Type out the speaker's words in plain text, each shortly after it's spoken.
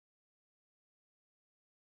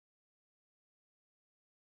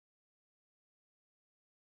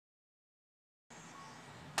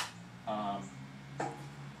Um,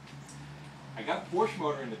 I got a Porsche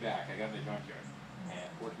motor in the back. I got in the junkyard. And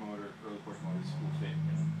Porsche motor, early Porsche motor, school fit,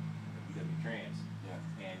 VW Trans.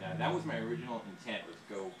 Yeah. And that was my original intent, was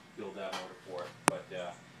to go build that motor for it. But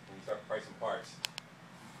when you start pricing parts,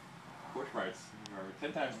 Porsche parts are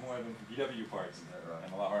 10 times more than VW parts,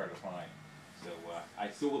 and a lot harder to find. So I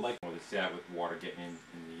still would like one that's sat with water getting in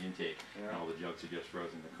the intake, and all the jugs are just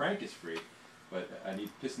frozen. The crank is free, but I need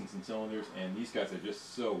pistons and cylinders, and these guys are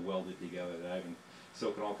just so welded together that I've been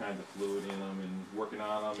soaking all kinds of fluid in them and working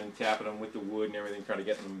on them and tapping them with the wood and everything, trying to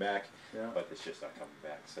get them back. Yeah. But it's just not coming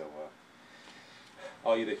back. So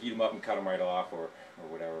I'll either heat them up and cut them right off, or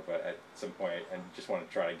whatever. But at some point, I just want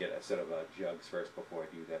to try to get a set of jugs first before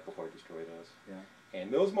I do that, before I destroy those. Yeah.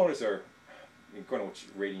 And those motors are, according to which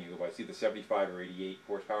rating you go by, it's either 75 or 88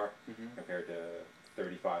 horsepower compared to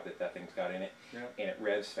 35 that thing's got in it. Yeah. And it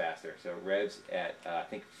revs faster. So it revs at, I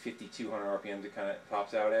think, 5,200 RPMs it kind of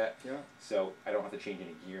tops out at. Yeah. So I don't have to change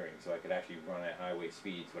any gearing. So I could actually run at highway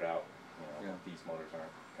speeds without, these motors aren't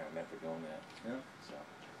kind of meant for doing that. Yeah. So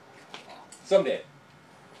someday.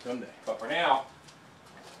 Someday. But for now,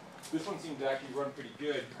 this one seems to actually run pretty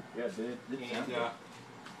good. Yeah, it did. And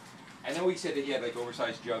I know he said that he had like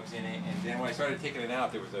oversized jugs in it, and then when I started taking it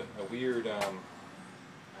out, there was a weird, I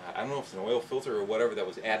don't know if it's an oil filter or whatever that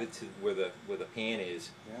was added to where the pan is,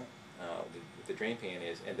 the drain pan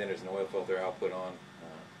is, and then there's an oil filter output on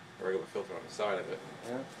a regular filter on the side of it.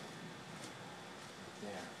 Yeah. Yeah.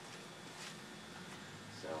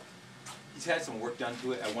 So he's had some work done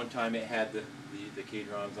to it. At one time, it had the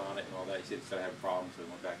cadrons on it and all that. He said he started having problems, so he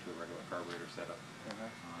went back to a regular carburetor setup on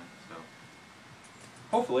it. So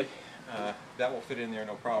hopefully that will fit in there,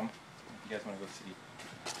 no problem. If you guys want to go see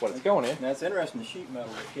what it's going in. Now it's interesting, the sheet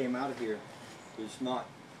metal that came out of here is not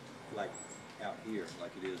like out here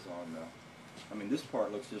like it is on, I mean this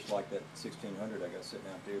part looks just like that 1600 I got sitting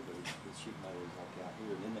out there, but the sheet metal is like out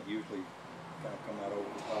here. Didn't it usually kind of come out over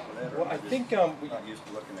the top of that? Well, I think we're not used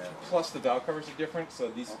to looking at it. Plus the valve covers are different, so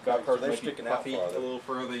these valve covers might be puffy a little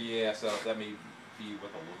further, yeah, so that may be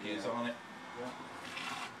what the look is on it. Yeah.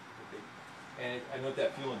 And I note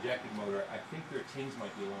that fuel injected motor, I think their tins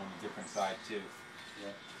might be along a different side too.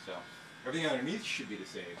 Yeah. So everything underneath should be the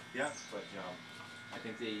same. Yeah. But I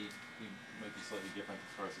think they might be slightly different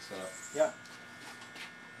as far as the setup. Yeah.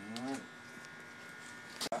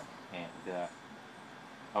 And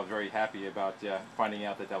I was very happy about finding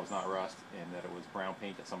out that that was not rust and that it was brown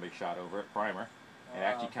paint that somebody shot over it, primer, and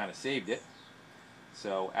actually kind of saved it.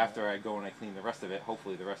 So after I go and I clean the rest of it,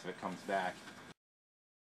 hopefully the rest of it comes back.